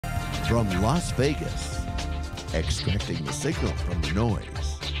From Las Vegas, extracting the signal from the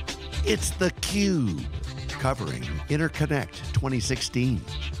noise, it's theCUBE, covering Interconnect 2016.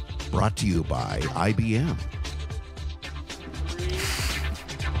 Brought to you by IBM.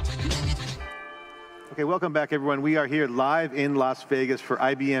 Okay, welcome back everyone. We are here live in Las Vegas for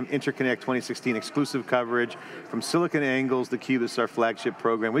IBM Interconnect 2016 exclusive coverage from SiliconANGLE's theCUBE. This is our flagship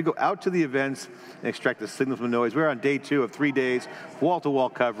program. We go out to the events and extract the signal from the noise. We're on day 2 of 3 days, wall-to-wall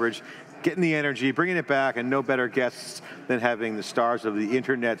coverage, getting the energy, bringing it back, and no better guests than having the stars of the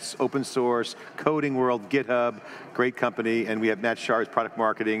internet's open source, coding world, GitHub, great company, and we have Matt Schaar, product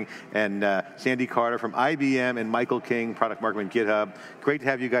marketing, and Sandy Carter from IBM, and Michael King, product marketing at GitHub. Great to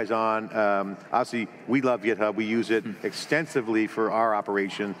have you guys on. Obviously, we love GitHub. We use it extensively for our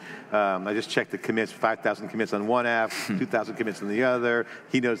operation. I just checked the commits, 5,000 commits on one app, 2,000 commits on the other.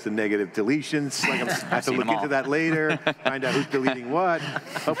 He knows the negative deletions. I have to look into that later, find out who's deleting what.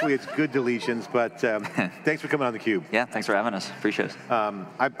 Hopefully it's good deletions, but thanks for coming on theCUBE. Yeah, thanks for having us. Appreciate it.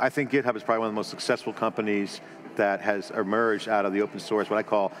 I think GitHub is probably one of the most successful companies that has emerged out of the open source, what I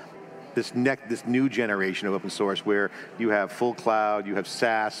call this new generation of open source, where you have full cloud, you have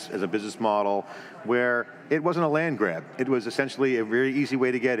SaaS as a business model, where it wasn't a land grab. It was essentially a very easy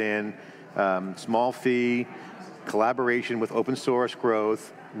way to get in, small fee, collaboration with open source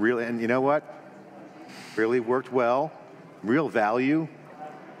growth, really, and you know what? Really worked well, real value,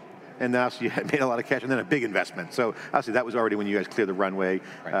 and now you made a lot of cash, and then a big investment. So obviously that was already when you guys cleared the runway,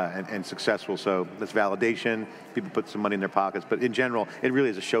 and successful, so that's validation. People put some money in their pockets, but in general, it really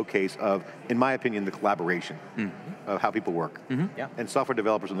is a showcase of, in my opinion, the collaboration of how people work. And software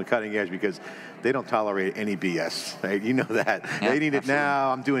developers on the cutting edge, because they don't tolerate any BS, right? You know that. Yeah, they need it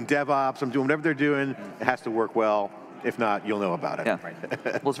now, I'm doing DevOps, I'm doing whatever they're doing, it has to work well. If not, you'll know about it. Yeah.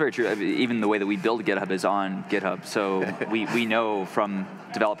 Well, it's very true. I mean, even the way that we build GitHub is on GitHub, so we know from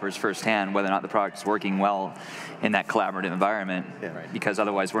developers firsthand whether or not the product is working well in that collaborative environment, because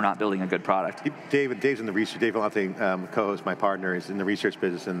otherwise we're not building a good product. Dave's in the research. Dave Vellante, co-host, my partner, is in the research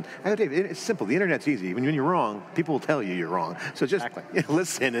business, and I go, Dave, it's simple. The internet's easy. When you're wrong, people will tell you you're wrong. So just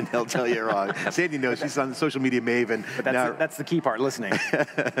listen, and they'll tell you you're wrong. Sandy knows, she's on the social media maven. But that's the key part, listening.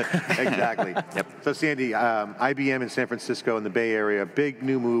 Exactly. So Sandy, IBM in San Francisco in the Bay Area, big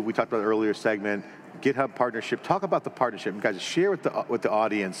new move. We talked about earlier segment. GitHub partnership. Talk about the partnership, and guys. Share with the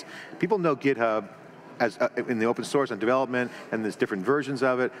audience. People know GitHub as in the open source and development, and there's different versions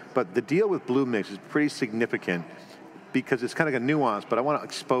of it. But the deal with Bluemix is pretty significant because it's kind of a nuance. But I want to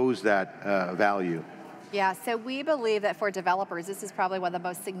expose that value. Yeah, so we believe that for developers, this is probably one of the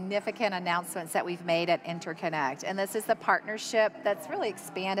most significant announcements that we've made at Interconnect, and this is the partnership that's really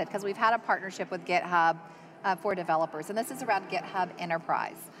expanded because we've had a partnership with GitHub for developers, and this is around GitHub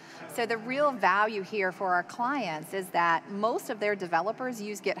Enterprise. So the real value here for our clients is that most of their developers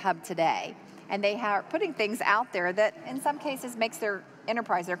use GitHub today, and they are putting things out there that in some cases makes their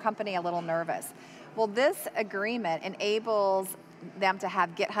enterprise, their company, a little nervous. Well, this agreement enables them to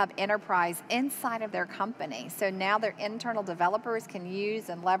have GitHub Enterprise inside of their company. So now their internal developers can use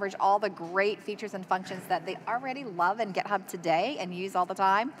and leverage all the great features and functions that they already love in GitHub today and use all the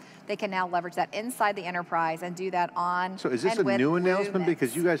time. They can now leverage that inside the enterprise and do that on. So is this a new announcement?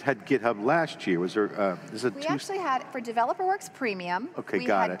 Because you guys had GitHub last year. Was there? We actually had, for developerWorks Premium, we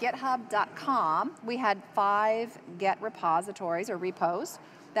had GitHub.com. We had 5 Git repositories or repos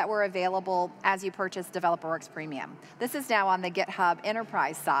that were available as you purchase developerWorks Premium. This is now on the GitHub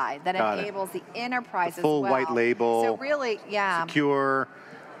Enterprise side that enables the enterprise as well. Full white label. So really, secure.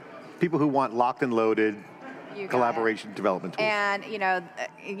 People who want locked and loaded collaboration development tools. And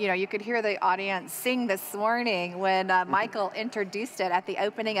you could hear the audience sing this morning when Michael introduced it at the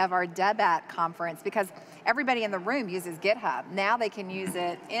opening of our DevAt conference, because everybody in the room uses GitHub. Now they can use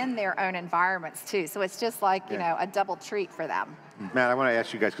it in their own environments too. So it's just like a double treat for them. Matt, I want to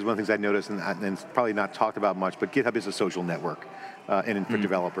ask you guys, because one of the things I noticed, and it's probably not talked about much, but GitHub is a social network for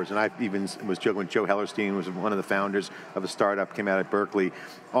developers. And I even was joking with Joe Hellerstein, who was one of the founders of a startup, came out at Berkeley.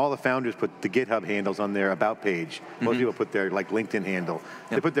 All the founders put the GitHub handles on their About page. Most people put their LinkedIn handle.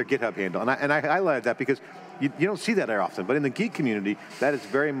 They put their GitHub handle. And I highlighted that because you don't see that very often. But in the geek community, that is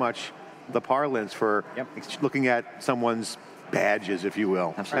very much the parlance for looking at someone's badges, if you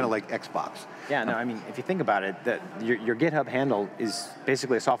will. Kind of like Xbox. Yeah, no, I mean, if you think about it, your GitHub handle is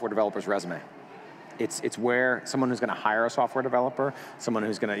basically a software developer's resume. It's where someone who's going to hire a software developer, someone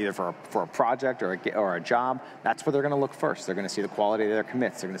who's going to either for a project or a job, that's where they're going to look first. They're going to see the quality of their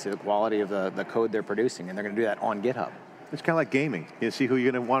commits. They're going to see the quality of the code they're producing, and they're going to do that on GitHub. It's kind of like gaming. You see who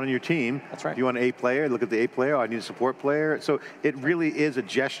you're going to want on your team. That's right. If you want an A player, look at the A player. Oh, I need a support player. So it really is a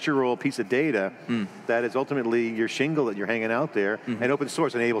gestural piece of data that is ultimately your shingle that you're hanging out there, and open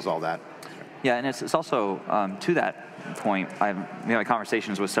source enables all that. Yeah, and it's also, to that point, I've had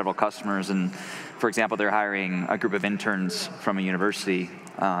conversations with several customers, and for example, they're hiring a group of interns from a university,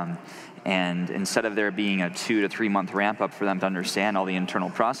 and instead of there being a 2 to 3 month ramp up for them to understand all the internal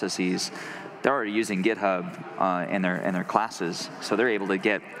processes, they're already using GitHub in their classes, so they're able to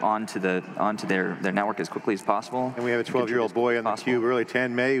get onto their network as quickly as possible. And we have a 12-year-old boy on theCUBE, early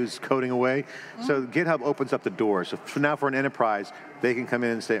 10 May, who's coding away. So GitHub opens up the door. So now for an enterprise, they can come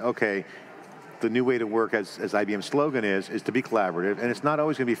in and say, okay, the new way to work, as IBM's slogan is to be collaborative, and it's not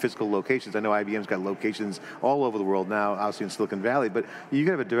always going to be physical locations. I know IBM's got locations all over the world now, obviously in Silicon Valley, but you can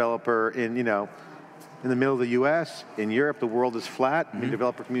have a developer in, in the middle of the US, in Europe, the world is flat. I mean,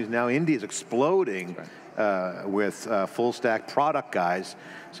 developer communities now, India is exploding with full stack product guys.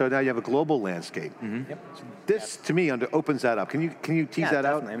 So now you have a global landscape. So this, to me, opens that up. Can you tease that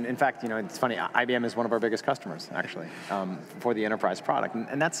out? Definitely. In fact, it's funny. IBM is one of our biggest customers, actually, for the enterprise product,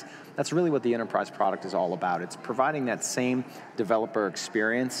 and that's really what the enterprise product is all about. It's providing that same developer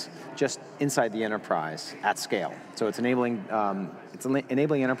experience just inside the enterprise at scale. So it's enabling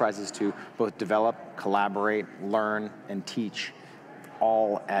enterprises to both develop, collaborate, learn, and teach,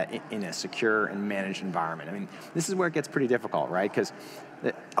 all in a secure and managed environment. I mean, this is where it gets pretty difficult, right? Because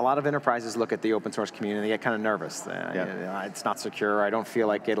a lot of enterprises look at the open source community and they get kind of nervous. It's not secure. I don't feel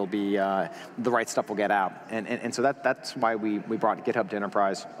like it'll be, the right stuff will get out. And so that's why we brought GitHub to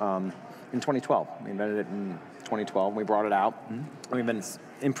enterprise in 2012. We invented it in 2012, and we brought it out. We've been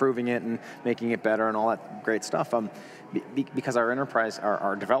improving it and making it better and all that great stuff. Because our enterprise,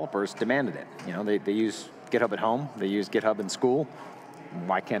 our developers demanded it. They use GitHub at home, they use GitHub in school.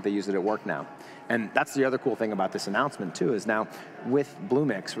 Why can't they use it at work now? And that's the other cool thing about this announcement too, is now with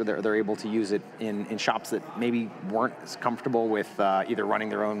Bluemix, where they're able to use it in shops that maybe weren't as comfortable with either running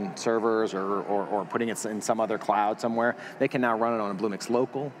their own servers or putting it in some other cloud somewhere, they can now run it on a Bluemix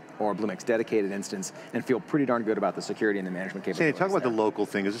local or a Bluemix dedicated instance and feel pretty darn good about the security and the management capabilities. Talk about the local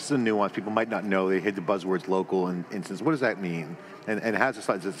thing, because this is a nuance people might not know. They hit the buzzwords local and instance. What does that mean? And how's it,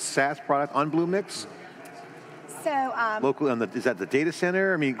 is it a SaaS product on Bluemix? So local, is that the data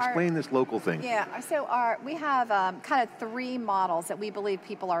center? I mean, explain this local thing. Yeah, so we have kind of 3 models that we believe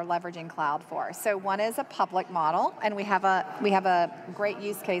people are leveraging cloud for. So one is a public model, and we have a great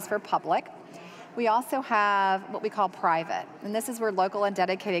use case for public. We also have what we call private, and this is where local and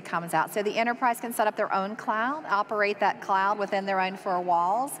dedicated comes out. So the enterprise can set up their own cloud, operate that cloud within their own 4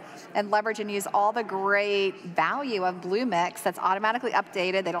 walls, and leverage and use all the great value of Bluemix that's automatically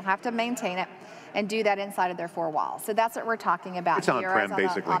updated. They don't have to maintain it, and do that inside of their 4 walls. So that's what we're talking about. It's on-prem,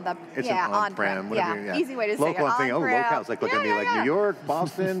 basically. It's on-prem. Yeah, easy way to say it. Local, I'm thinking, locales, like look at me like New York,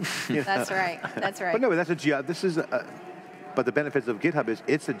 Boston. That's right, that's right. But no, but the benefits of GitHub is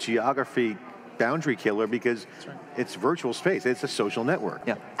it's a geography boundary killer because it's virtual space. It's a social network.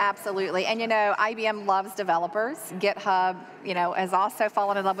 Yeah, absolutely. And IBM loves developers. GitHub, has also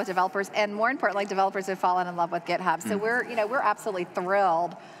fallen in love with developers, and more importantly, developers have fallen in love with GitHub. So we're absolutely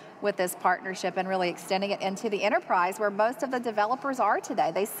thrilled with this partnership and really extending it into the enterprise where most of the developers are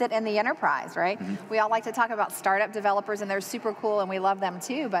today. They sit in the enterprise, right? We all like to talk about startup developers, and they're super cool and we love them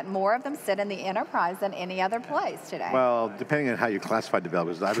too, but more of them sit in the enterprise than any other place today. Well, depending on how you classify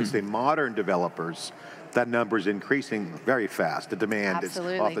developers, I would say modern developers, that number is increasing very fast. The demand is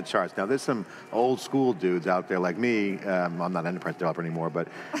off the charts. Now, there's some old school dudes out there like me. I'm not an enterprise developer anymore, but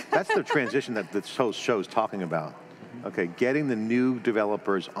that's the transition that this whole show's talking about. Okay, getting the new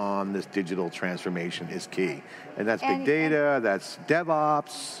developers on this digital transformation is key. And that's big data, that's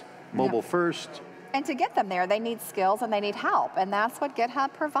DevOps, mobile first. And to get them there, they need skills and they need help, and that's what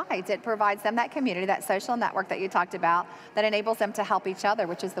GitHub provides. It provides them that community, that social network that you talked about, that enables them to help each other,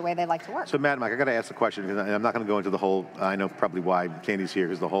 which is the way they like to work. So Matt and Mike, I got to ask the question, because I'm not going to go into the whole, I know probably why Candy's here,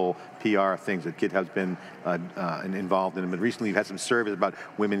 because the whole PR things that GitHub's been involved in. But recently you've had some surveys about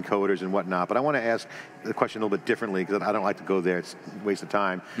women coders and whatnot, but I want to ask the question a little bit differently, because I don't like to go there, it's a waste of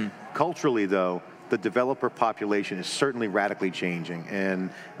time. Culturally though, the developer population is certainly radically changing. And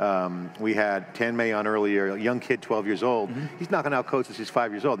we had Tan Mei on earlier, a young kid, 12 years old. He's knocking out code since he's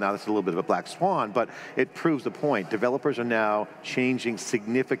 5 years old. Now that's a little bit of a black swan, but it proves the point. Developers are now changing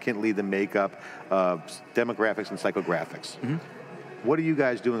significantly the makeup of demographics and psychographics. What are you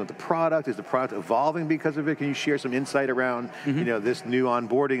guys doing with the product? Is the product evolving because of it? Can you share some insight around this new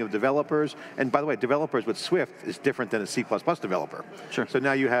onboarding of developers? And by the way, developers with Swift is different than a C++ developer. Sure. So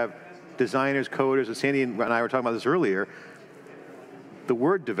now you have designers, coders, and Sandy and I were talking about this earlier. the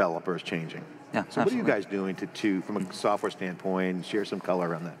word developer is changing. Yeah, so what are you guys doing from a software standpoint, share some color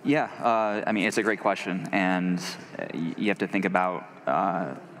around that? Yeah, I mean, it's a great question, and you have to think about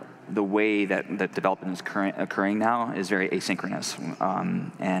the way that development is occurring now is very asynchronous.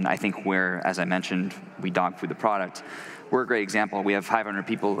 And I think where, as I mentioned, we dog food the product, we're a great example. We have 500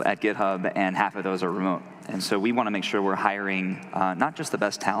 people at GitHub, and half of those are remote. And so we want to make sure we're hiring not just the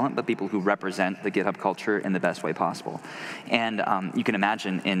best talent, but people who represent the GitHub culture in the best way possible. And you can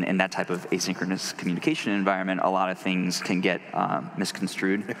imagine in that type of asynchronous communication environment, a lot of things can get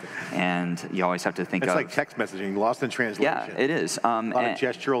misconstrued, and you always have to think it's like text messaging, lost in translation. Yeah, it is. A lot of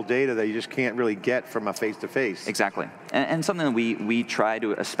gestural data that you just can't really get from a face-to-face. Exactly. And something that we try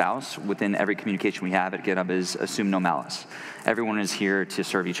to espouse within every communication we have at GitHub is assume no malice. Everyone is here to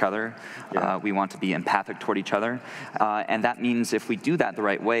serve each other. Yeah. We want to be empathic toward each other. And that means if we do that the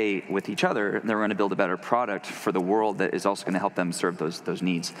right way with each other, then we're going to build a better product for the world that is also going to help them serve those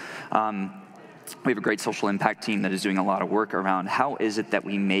needs. We have a great social impact team that is doing a lot of work around how is it that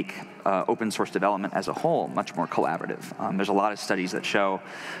we make open source development as a whole much more collaborative. There's a lot of studies that show,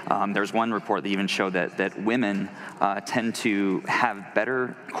 there's one report that even showed that women tend to have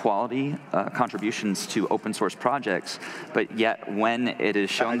better quality contributions to open source projects, but yet when it is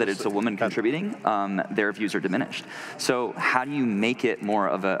shown that it's a woman contributing, their views are diminished. So how do you make it more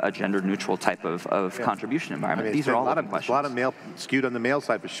of a gender neutral type of contribution environment? I mean, these are all open questions. A lot of male skewed on the male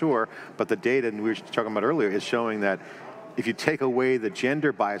side for sure, but the data, and we were talking about earlier, is showing that if you take away the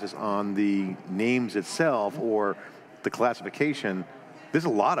gender biases on the names itself or the classification, there's a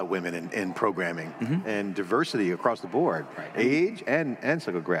lot of women in programming and diversity across the board, age and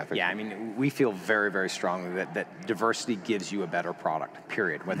psychographic. Yeah, I mean, we feel very, very strongly that diversity gives you a better product,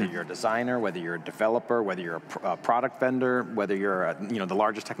 period. Whether you're a designer, whether you're a developer, whether you're a product vendor, whether you're the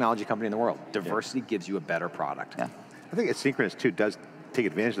largest technology company in the world, diversity gives you a better product. Yeah. I think asynchronous too does take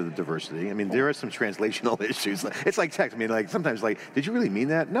advantage of the diversity. I mean, there are some translational issues. It's like text. I mean, like sometimes, like, did you really mean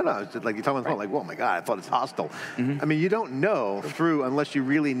that? No, no. It's just like you talk on the phone, like, oh my God, I thought it's hostile. I mean, you don't know through unless you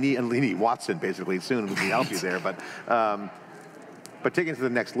really need Watson basically soon who can help you there. But taking it to the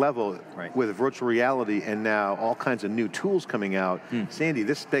next level with virtual reality and now all kinds of new tools coming out, Sandy,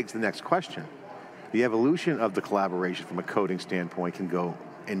 this begs the next question. The evolution of the collaboration from a coding standpoint can go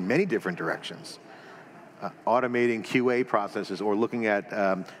in many different directions. Automating QA processes or looking at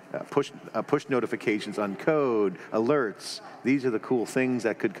push notifications on code, alerts. These are the cool things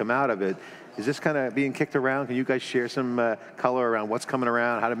that could come out of it. Is this kind of being kicked around? Can you guys share some color around what's coming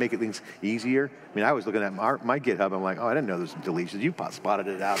around, how to make things easier? I mean, I was looking at my GitHub, I'm like, oh, I didn't know there was some deletions. You spotted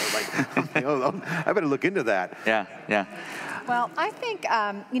it out. I'm like, oh, I better look into that. Yeah, yeah. Well, I think,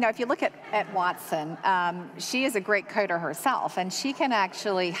 if you look at Watson, she is a great coder herself, and she can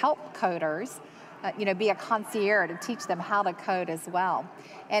actually help coders be a concierge to teach them how to code as well.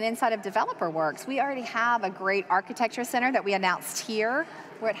 And inside of developerWorks, we already have a great architecture center that we announced here,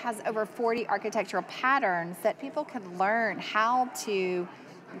 where it has over 40 architectural patterns that people can learn how to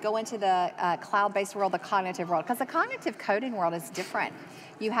go into the cloud-based world, the cognitive world, because the cognitive coding world is different.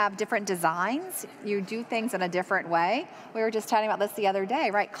 You have different designs, you do things in a different way. We were just talking about this the other day,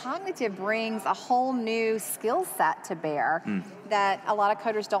 right? Cognitive brings a whole new skill set to bear that a lot of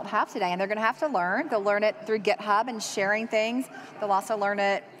coders don't have today, and they're gonna have to learn. They'll learn it through GitHub and sharing things. They'll also learn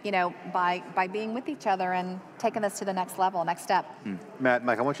it, by being with each other and taking this to the next level, next step. Matt,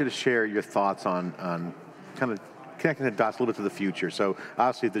 Mike, I want you to share your thoughts on kind of connecting the dots a little bit to the future. So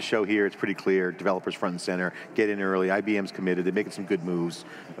obviously at the show here, it's pretty clear, developers front and center, get in early, IBM's committed, they're making some good moves.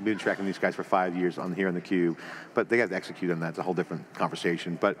 I've been tracking these guys for 5 years here on theCUBE, but they got to execute on that, it's a whole different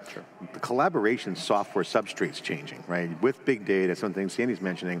conversation. But the collaboration software substrate's changing, right? With big data, something Sandy's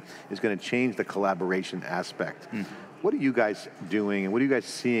mentioning, is going to change the collaboration aspect. What are you guys doing, and what are you guys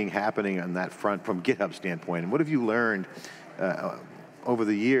seeing happening on that front from GitHub standpoint? And what have you learned over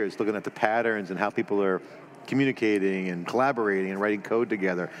the years, looking at the patterns and how people are communicating and collaborating and writing code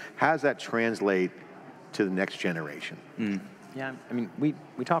together? How does that translate to the next generation? Yeah, I mean, we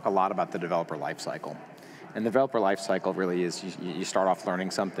talk a lot about the developer lifecycle. And the developer lifecycle really is you start off learning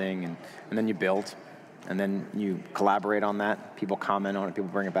something and then you build, and then you collaborate on that, people comment on it,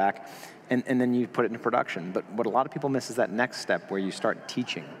 people bring it back, and then you put it into production. But what a lot of people miss is that next step where you start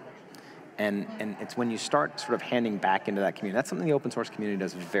teaching. And it's when you start sort of handing back into that community. That's something the open source community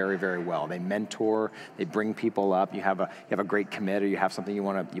does very, very well. They mentor, they bring people up. You have a great commit, or you have something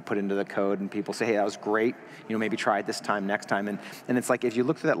you put into the code, and people say, hey, that was great. Maybe try it this time, next time. And it's like, if you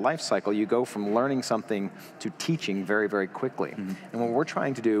look through that life cycle, you go from learning something to teaching very, very quickly. And what we're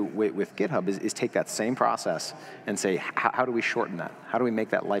trying to do with GitHub is take that same process and say, how do we shorten that? How do we make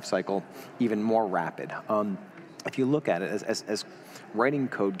that life cycle even more rapid? if you look at it, as writing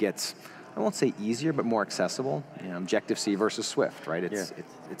code gets, I won't say easier, but more accessible. Objective-C versus Swift, right?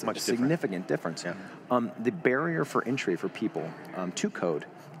 It's much a significant difference. Yeah. The barrier for entry for people to code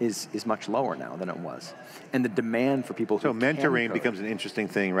is much lower now than it was, and the demand for people who mentoring can becomes an interesting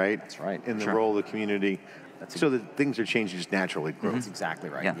thing, right? That's right. In the role of the community. So that things are changing just naturally. That's exactly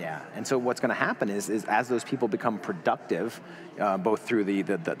right. Yeah. And so what's going to happen is as those people become productive, both through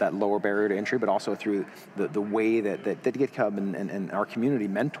that lower barrier to entry, but also through the way that GitHub and our community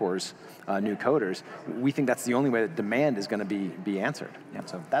mentors new coders, we think that's the only way that demand is going to be answered. Yeah.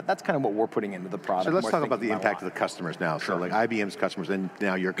 So that's kind of what we're putting into the product. So let's talk about the impact of the customers now. Sure. So like IBM's customers and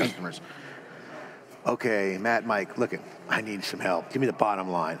now your customers. Okay, Matt, Mike, look, I need some help. Give me the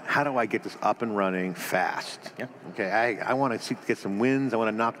bottom line. How do I get this up and running fast? Yeah. Okay, I want to get some wins. I want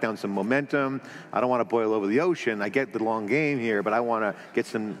to knock down some momentum. I don't want to boil over the ocean. I get the long game here, but I want to get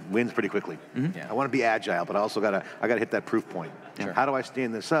some wins pretty quickly. Yeah. I want to be agile, but I also got to hit that proof point. Sure. How do I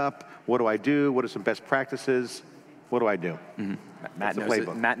stand this up? What do I do? What are some best practices? What do I do?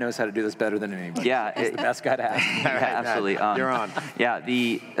 Matt knows how to do this better than anybody. Yeah, he's the best guy to ask. Yeah, absolutely. You're on. Yeah,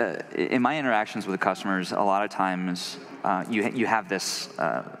 in my interactions with the customers, a lot of times you have this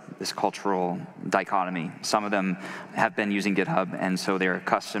cultural dichotomy. Some of them have been using GitHub, and so they're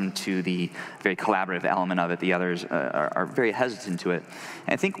accustomed to the very collaborative element of it. The others are very hesitant to it.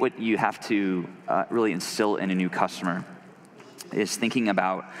 And I think what you have to really instill in a new customer is thinking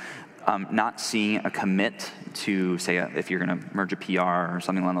about not seeing a commit to, say, if you're going to merge a PR or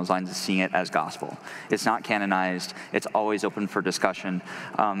something along those lines, is seeing it as gospel. It's not canonized. It's always open for discussion.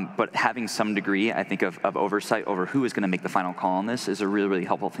 But having some degree, I think, of oversight over who is going to make the final call on this is a really, really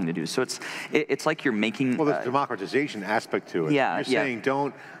helpful thing to do. So it's like you're making... Well, there's a democratization aspect to it. Yeah, you're saying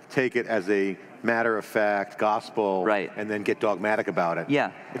don't take it as a matter-of-fact gospel and then get dogmatic about it.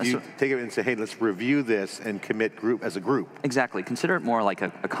 Yeah. If you take it and say, hey, let's review this and commit as a group. Exactly. Consider it more like a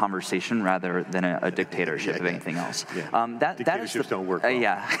conversation rather than a dictatorship of anything else. Yeah. Dictatorships don't work well.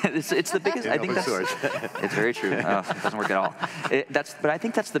 Yeah. it's the biggest... I think that's... It's very true. It doesn't work at all. But I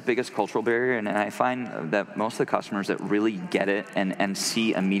think that's the biggest cultural barrier, and I find that most of the customers that really get it and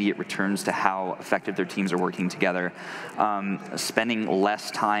see immediate returns to how effective their teams are working together, spending less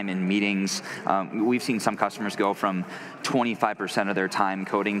time in meetings. We've seen some customers go from 25% of their time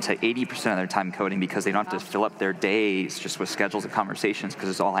coding to 80% of their time coding because they don't have to fill up their days just with schedules of conversations because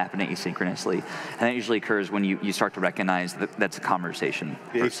it's all happening asynchronously. And that usually occurs when you start to recognize that that's a conversation.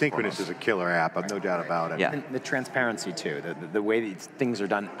 The asynchronous is a killer app, I've no doubt about it. Yeah. And the transparency too, the way that things are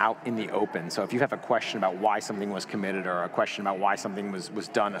done out in the open. So if you have a question about why something was committed or a question about why something was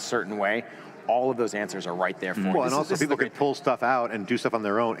done a certain way, all of those answers are right there for you. Well, and also people can pull stuff out and do stuff on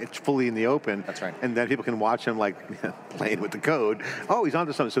their own. It's fully in the open. That's right. And then people can watch him like playing with the code. Oh, he's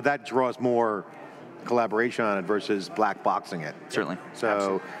onto something. So that draws more collaboration on it versus black boxing it. Certainly. So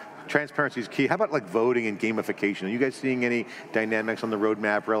absolutely. Transparency is key. How about like voting and gamification? Are you guys seeing any dynamics on the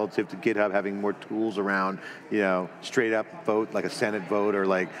roadmap relative to GitHub having more tools around, straight up vote, like a Senate vote or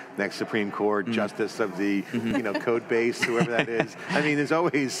like next Supreme Court justice of the, code base, whoever that is? I mean, there's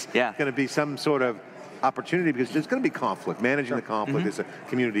always going to be some sort of opportunity because there's going to be conflict. Managing the conflict is a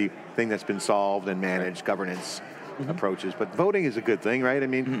community thing that's been solved and managed, governance approaches. But voting is a good thing, right? I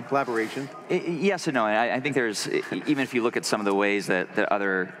mean, collaboration. Yes and no. I think there's, even if you look at some of the ways that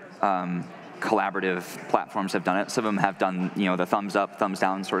other collaborative platforms have done it. Some of them have done, the thumbs up, thumbs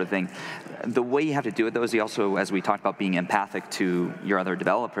down sort of thing. The way you have to do it, though, is you also, as we talked about being empathic to your other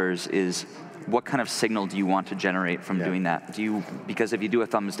developers, is what kind of signal do you want to generate from doing that? Because if you do a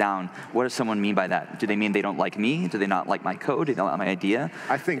thumbs down, what does someone mean by that? Do they mean they don't like me? Do they not like my code? Do they not like my idea?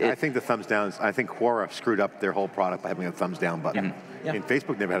 I think the thumbs down, I think Quora screwed up their whole product by having a thumbs down button. I mean,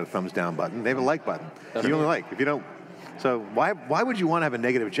 Facebook never had a thumbs down button. They have a like button. You only like. If you don't, so why would you want to have a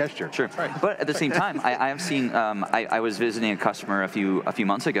negative gesture? Sure, but at the same time, I have seen. I was visiting a customer a few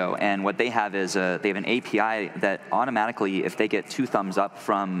months ago, and what they have is they have an API that automatically, if they get 2 thumbs up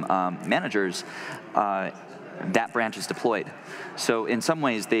from managers, that branch is deployed. So in some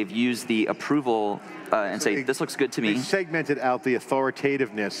ways, they've used the approval and say, this looks good to me. They segmented out the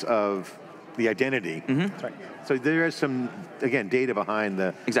authoritativeness of the identity. That's right. So there is some, again, data behind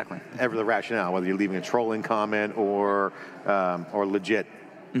the the rationale, whether you're leaving a trolling comment or legit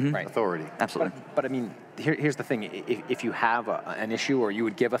authority. Absolutely. But I mean, here's the thing: if you have an issue, or you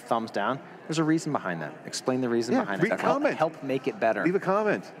would give a thumbs down, there's a reason behind that. Explain the reason behind it. Help make it better. Leave a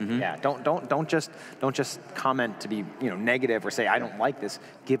comment. Yeah. Don't just comment to be negative or say I don't like this.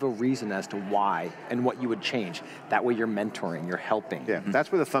 Give a reason as to why and what you would change. That way you're mentoring, you're helping. Yeah.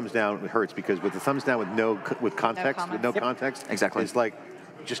 That's where the thumbs down hurts, because with the thumbs down with no context, it's like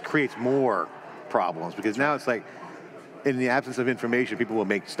just creates more problems, because now it's like, in the absence of information, people will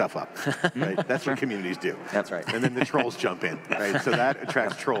make stuff up, right? That's what communities do. That's right. And then the trolls jump in, right? So that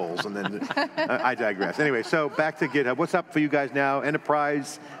attracts trolls, and then I digress. Anyway, so back to GitHub. What's up for you guys now?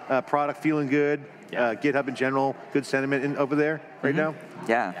 Enterprise product feeling good? Yeah. GitHub in general, good sentiment over there right now?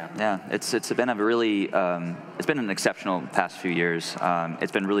 Yeah. It's been a really it's been an exceptional past few years.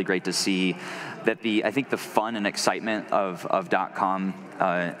 It's been really great to see that I think the fun and excitement of .com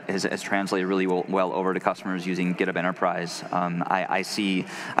has translated really well over to customers using GitHub Enterprise. I see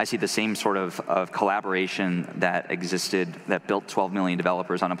the same sort of collaboration that existed, that built 12 million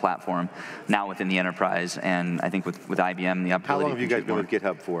developers on a platform now within the enterprise, and I think with IBM the ability. How long have you guys been with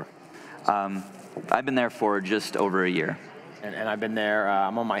GitHub for? I've been there for just over a year. And I've been there,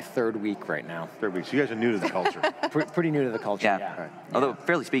 I'm on my 3rd week right now. 3rd week, so you guys are new to the culture. Pretty new to the culture, yeah. Right. Although,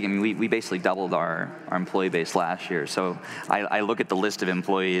 fairly speaking, I mean, we basically doubled our employee base last year. So I look at the list of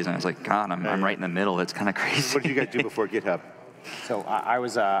employees and I was like, God, I'm right in the middle. It's kind of crazy. What did you guys do before GitHub? So I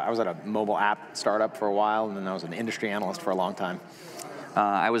was at a mobile app startup for a while, and then I was an industry analyst for a long time.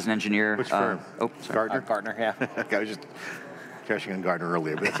 I was an engineer. Which firm? Gartner? Gartner, yeah. Okay, I was just crashing on Gartner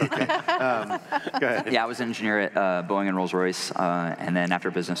earlier, but that's okay. Go ahead. Yeah, I was an engineer at Boeing and Rolls-Royce, and then after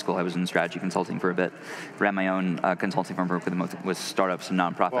business school, I was in strategy consulting for a bit. Ran my own consulting firm with startups and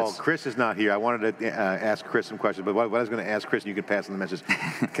nonprofits. Well, Chris is not here. I wanted to ask Chris some questions, but what I was going to ask Chris, and you could pass on the message,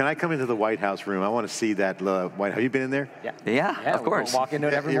 can I come into the White House room? I want to see that White House. Have you been in there? Yeah, of course. We walk into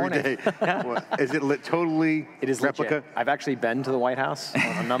it every morning. Every day. Well, is it totally It is replica? legit. I've actually been to the White House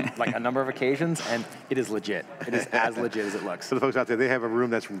on a number of occasions, and it is legit. It is as legit as it looks. For the folks out there, they have a room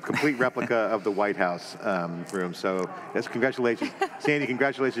that's a complete replica of the White House room. So yes, congratulations. Sandy,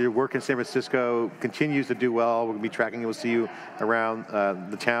 congratulations. Your work in San Francisco continues to do well. We're going to be tracking it. We'll see you around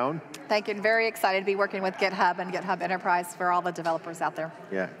the town. Thank you. Very excited to be working with GitHub and GitHub Enterprise for all the developers out there.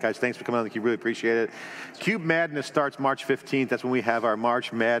 Yeah, guys, thanks for coming on theCUBE. Really appreciate it. CUBE Madness starts March 15th. That's when we have our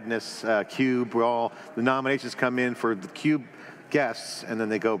March Madness CUBE, where the nominations come in for the CUBE guests, and then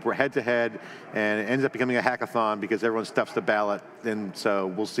they go head-to-head, and it ends up becoming a hackathon because everyone stuffs the ballot, and so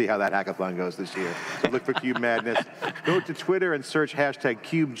we'll see how that hackathon goes this year. So look for CUBE Madness. Go to Twitter and search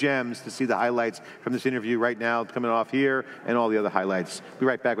 #CubeGems to see the highlights from this interview right now coming off here, and all the other highlights. We'll be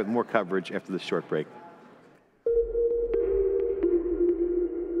right back with more coverage after this short break.